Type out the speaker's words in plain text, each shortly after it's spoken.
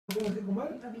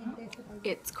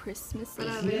It's Christmas Para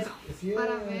Eve. ver,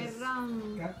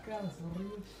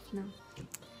 No.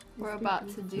 We're about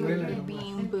to do the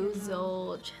Being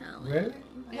Boozled challenge.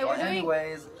 Hey,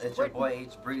 anyways, it's your boy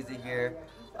H Breezy here,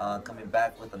 coming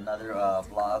back with another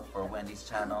vlog for Wendy's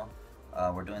channel.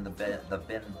 We're doing the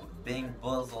Being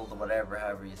Boozled, whatever,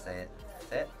 however you say it.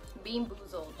 Say it? Being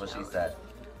Boozled. What she said.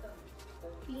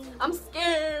 I'm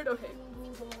scared. Okay.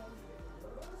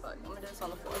 Fuck, I'm gonna do this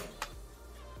on the floor.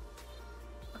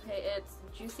 Okay, it's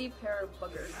juicy pear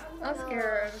buggers. I'm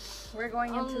scared. We're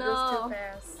going into this too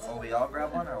fast. Oh, we all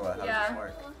grab one or what? How does this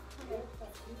work?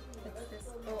 It's this.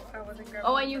 Oh, I wasn't grabbing.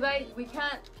 Oh, and you guys, we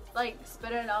can't like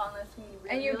spit it out unless we really,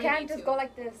 and you really can't need just to. go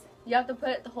like this. You have to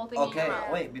put the whole thing in your Okay,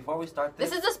 mouth. wait, before we start this.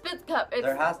 This is a spit cup. It's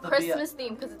there has to Christmas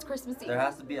themed because it's Christmas Eve. There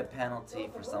has to be a penalty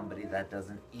for somebody that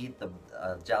doesn't eat the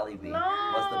jelly bean. No.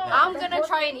 What's the penalty? I'm gonna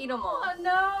try and eat them all. Oh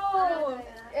no!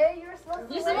 Hey, you're supposed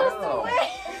to. You're supposed to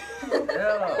win.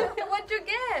 Yeah. What'd you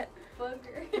get?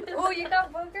 Booger. Oh, you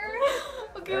got booger?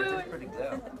 Okay, That wait, tastes pretty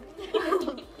good.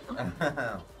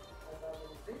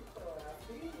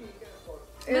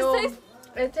 This tastes.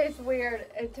 It tastes weird.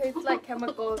 It tastes like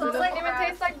chemicals. It doesn't even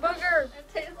taste like booger.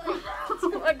 It tastes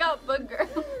like. I got booger.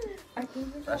 I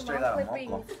think this That's is straight not out of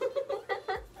clippings. moco.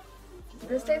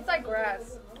 This tastes like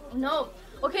grass. No.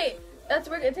 Okay, that's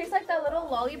weird. It tastes like that little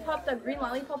lollipop, that green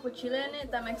lollipop with chili in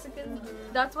it, that Mexican.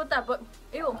 That's what that book.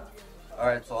 Ew.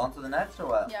 Alright, so on to the next or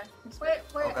what? Yeah. Wait.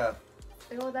 Okay.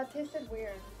 Ew, that tasted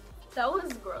weird. That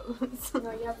was gross.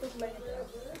 No, you have to explain it down.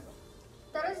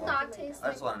 That does not taste I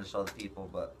like. just wanted to show the people,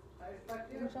 but.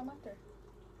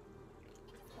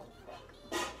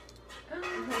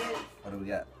 What do we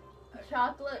got?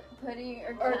 Chocolate pudding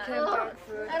Or candy. canned dog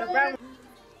food. I The don't brown.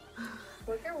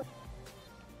 want Booger.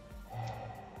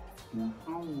 Do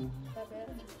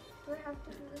I have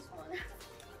to do this one?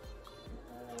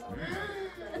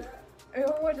 Ew,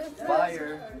 what is this?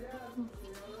 Fire!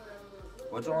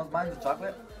 Which one was mine? The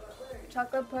chocolate?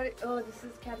 Chocolate pudding. Oh, this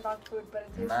is canned dog food, but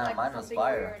it tastes Nah, like mine was something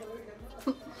fire.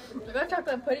 weird. I got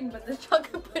chocolate pudding, but this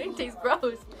chocolate pudding tastes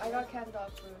gross. I got canned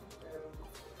dog food.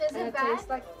 Is And it it bad? tastes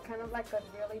like kind of like a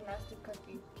really nasty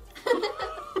cookie.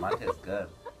 Mine tastes good.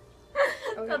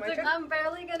 Okay, my turn. I'm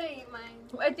barely gonna eat mine.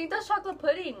 I think that's chocolate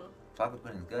pudding. Chocolate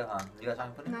pudding's good, huh? You got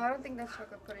chocolate pudding? No, I don't think that's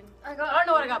chocolate pudding. I I don't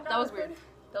know what I got. That was weird.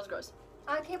 That was gross.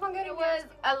 I keep on getting It was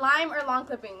a lime or long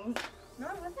clippings. No,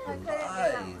 it wasn't. I couldn't do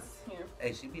that. Nice. Here.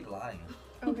 Hey, she be lying.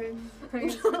 Okay. I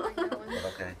used to like that one. But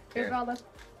okay. Here's Here. all the.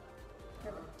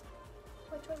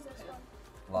 Which was this one?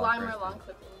 Long Lime or crispy. long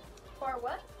clippings. For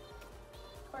what?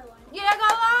 For lime. Yeah, I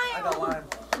got lime. I got lime.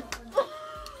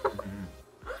 Mhm.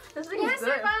 This thing Yes, is I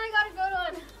good. finally got a good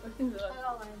one. This thing's good. I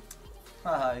got lime.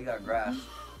 Haha, you got grass.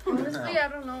 Honestly, I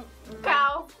don't know.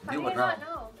 Cow. How You do would you know. not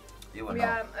know? You would know.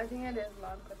 Yeah, I think it is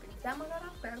long clippings. Damn, I got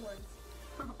off bad ones.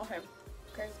 Okay.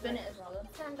 Okay, Spin it as well.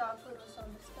 Canned dog food was so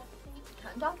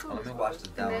disgusting. Well, let me wash this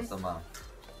down with some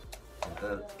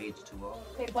good H2O.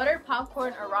 Okay, butter,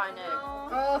 popcorn, or raw egg.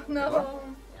 Oh no.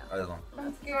 Oh, this one.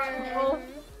 I'm scared. Oh.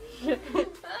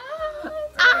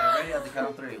 Alright, ready at the count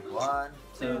of 3. 1,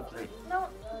 2, 3. No.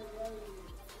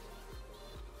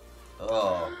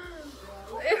 Oh.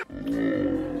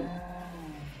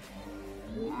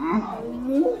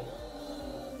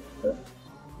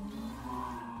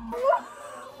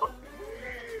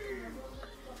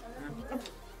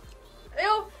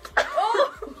 Ew.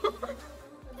 Oh.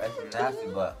 That's nasty,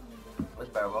 but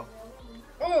which bearable?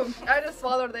 Oh, I just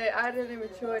swallowed it. I didn't even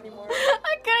chew anymore.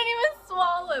 I couldn't even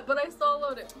swallow it, but I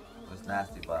swallowed it. It's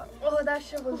nasty, but Oh, that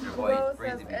shit was your boy gross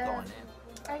Breezy as be F. going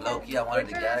in. Low key, I wanted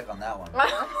to gag on that one.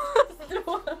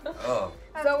 Oh,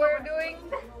 So we're doing.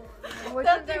 Which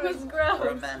That one thing do was we- put a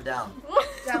gross. man down.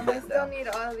 Yeah, we still need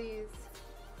all these.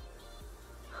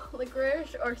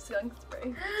 Licorice or skunk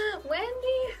spray.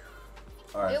 Wendy.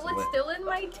 Alright, It so was wait. still in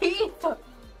my teeth.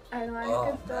 I know, I Oh,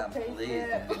 can still man, taste please. it.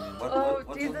 Don't give me- What Oh,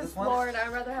 was Jesus this one? Lord, I'd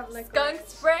rather have licorice. Skunk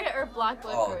spray or black Oh,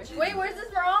 licorice. geez. Wait, where's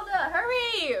Esmeralda?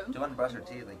 Hurry! Do you want to brush your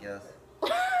teeth, I guess?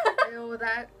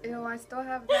 Ew, I still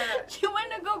have that. You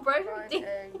want to go brush your Darn teeth?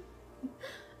 egg.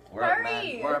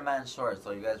 Hurry. We're a man short,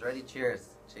 so you guys ready? Cheers.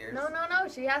 Cheers. No,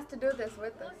 she has to do this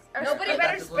with us. Nobody I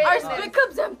better got spit. Our this one. spit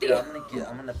cup's empty. Yeah,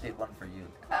 I'm gonna pick one for you.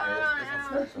 This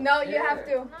one's special. No, you have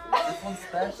to. This one's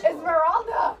special.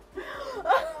 Esmeralda.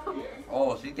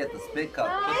 Oh, she get the spit cup.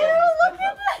 Put Ew, that in the look spit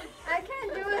at cup. that. I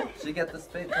can't do it. She get the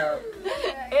spit cup. Ew,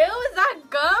 is that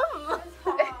gum?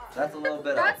 That's a little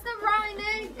bit That's of. the raw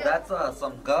egg. That's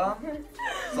some gum,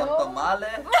 some tamale,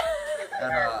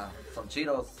 and some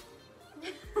Cheetos.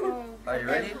 Oh. Are you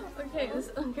ready? Okay,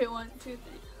 okay, 1, 2, 3.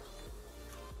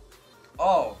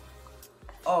 Oh.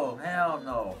 Oh, hell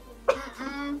no. Is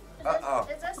Uh-oh.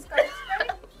 this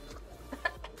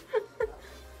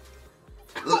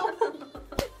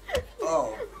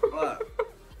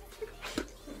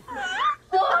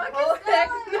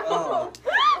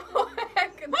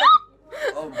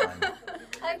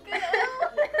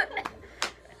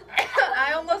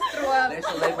I almost threw up. They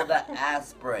should label that ass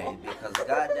spray because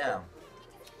goddamn.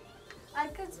 I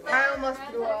could smell I almost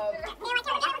threw up.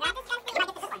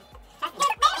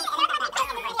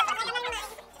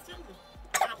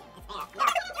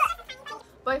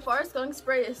 By far, skunk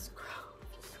spray is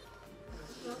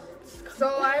gross. So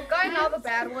I've gotten all the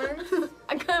bad ones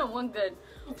I got one good.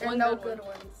 and no good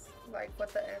ones. Like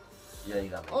what the F. Yeah, you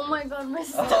got me. Oh my god, my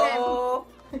skin. Oh,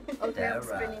 Okay, damn I'm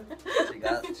right.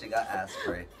 spinning. She got ass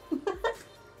spray.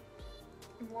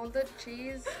 Molded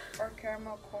cheese or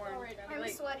caramel corn. I'm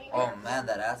sweating. Oh man,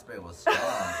 that ass spray was strong.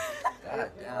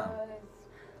 God damn.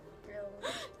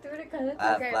 Dude, it kind of. I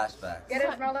have Okay. flashbacks. Get it,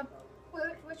 Esmeralda?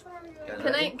 Which one are we Get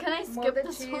doing? it. Can I skip Molded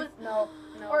this cheese? one? No,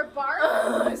 no. Or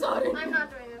barf? I saw it. I'm not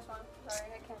doing this one. Sorry,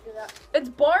 I can't do that. It's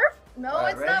barf? No,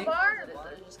 Alright, it's ready? not bar.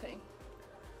 Just kidding.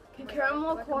 Okay,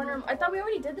 caramel corner. I thought we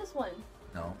already did this one.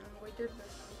 No. We did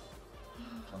this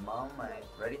Come on, Mike.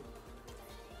 Ready?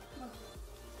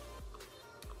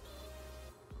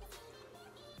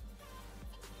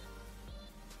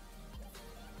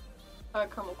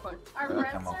 Caramel corn. Our Yeah,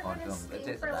 breaths come on, are come on, gonna it stink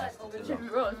tastes for like nasty over too, 2 though.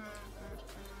 Gross.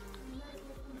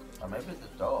 Or maybe it's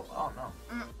a dope. I don't know.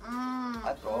 one.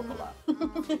 I throw up a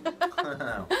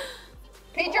lot.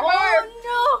 Peach or barf?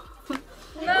 Oh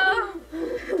No.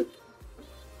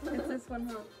 It's this one,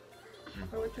 huh?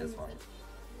 Or which This one one. is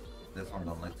it? This one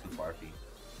don't look too barfy.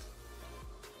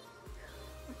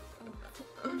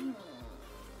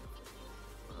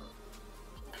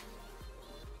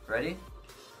 Ready?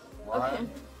 Okay. 1,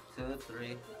 2,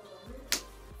 3.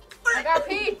 I got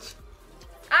peach.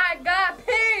 I got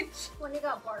peach. when you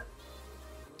got barf.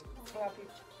 I got peach.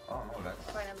 Oh, no,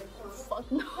 that's. Finally. no.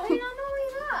 Fuck no. How do you not know what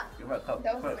you got? Give her a cup.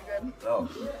 That was really good. Oh.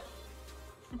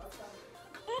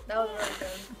 That was really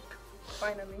good.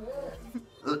 Finally.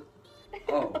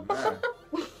 Oh, man.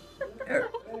 Here.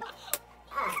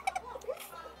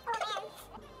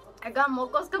 I got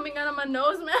mocos coming out of my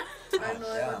nose, man. I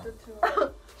know Yeah. I got the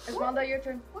two. Esmeralda, your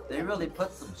turn. They really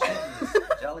put some shit in these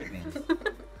jelly beans.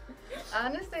 I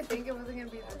honestly think it wasn't gonna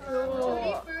be this.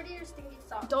 Tutti fruity or stinky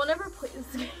socks? Don't ever play this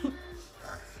game.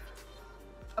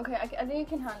 Okay, I think you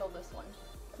can handle this one.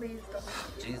 Please don't.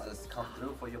 Jesus, come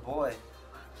through for your boy.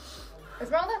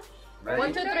 Esmeralda. Ready?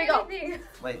 1, 2, 3, go.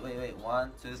 Wait.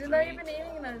 1, 2, She's 3. not even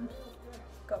eating none.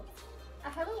 Go. I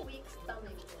have a weak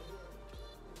stomach.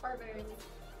 Barbarian.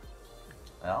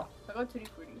 Yeah? I got tutti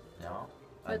frutti. Yeah?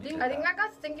 I think- I think I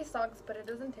got stinky socks, but it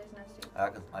doesn't taste nasty. I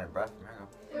can smell your breath from here.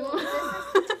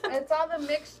 It's all the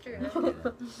mixture.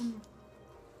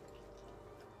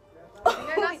 I think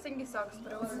I got stinky socks,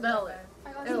 but it wasn't Smell that it.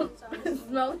 I got Ew. sweet socks.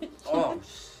 Smell it. Oh,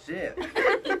 shit. bad.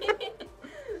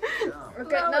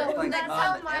 Okay, It's no. like That's on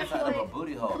how the mine inside of a play.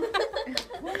 booty hole.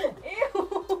 Ew.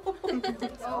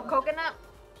 Oh, coconut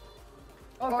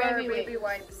Or or baby baby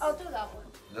wipes. wipes. I'll do that one.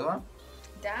 This one?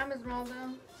 Damn,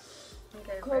 Esmeralda.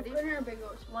 Okay, ready? Coconut or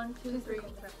bagels? 1, 2, 3.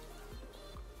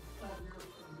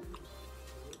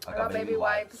 I got baby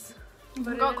wipes. But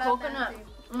I it got didn't coconut.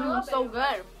 nasty. So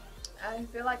good. I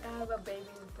feel like I have a baby's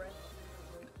breath.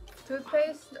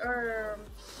 Toothpaste or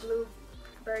blue,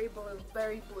 berry blue?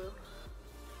 Very blue.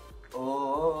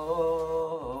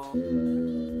 Oh.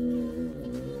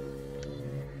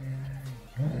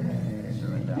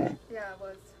 Yeah, it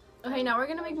was. Okay, now we're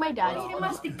gonna make my daddy.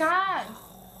 masticar.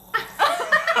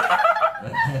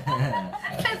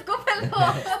 Escúpelo.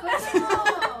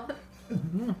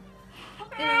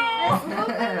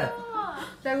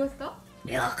 ¿Te gustó?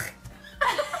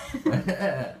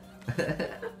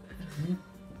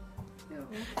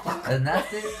 It's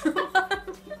nasty.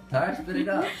 Tara, spit it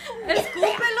up.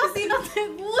 Escúpelo si no te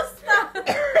gusta.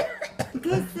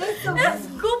 ¿Qué es eso?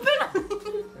 Escúpelo.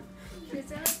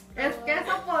 ¿Es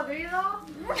queso podrido?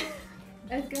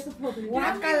 Es queso podrido.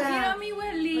 Mira mi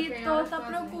abuelito, está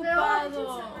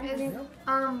preocupado.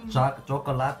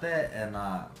 Chocolate and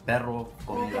perro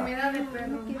comida. Comida de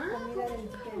perro.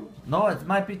 No, it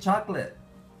might be chocolate.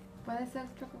 Puede ser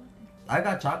chocolate. I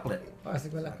got chocolate. Pase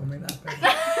con la comida.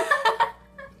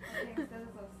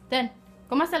 Ten,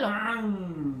 cómaselo.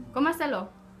 Cómaselo.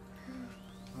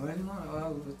 Bueno, va a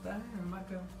gustar,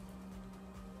 maca.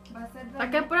 ¿Va a ser ¿A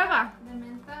qué prueba? de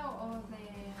menta o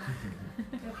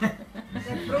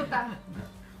de fruta?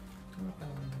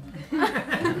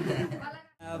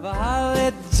 Have a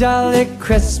holly jolly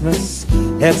Christmas,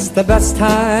 it's the best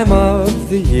time of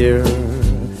the year.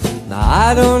 Now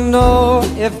I don't know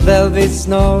if there'll be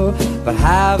snow, but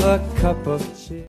have a cup of cheer.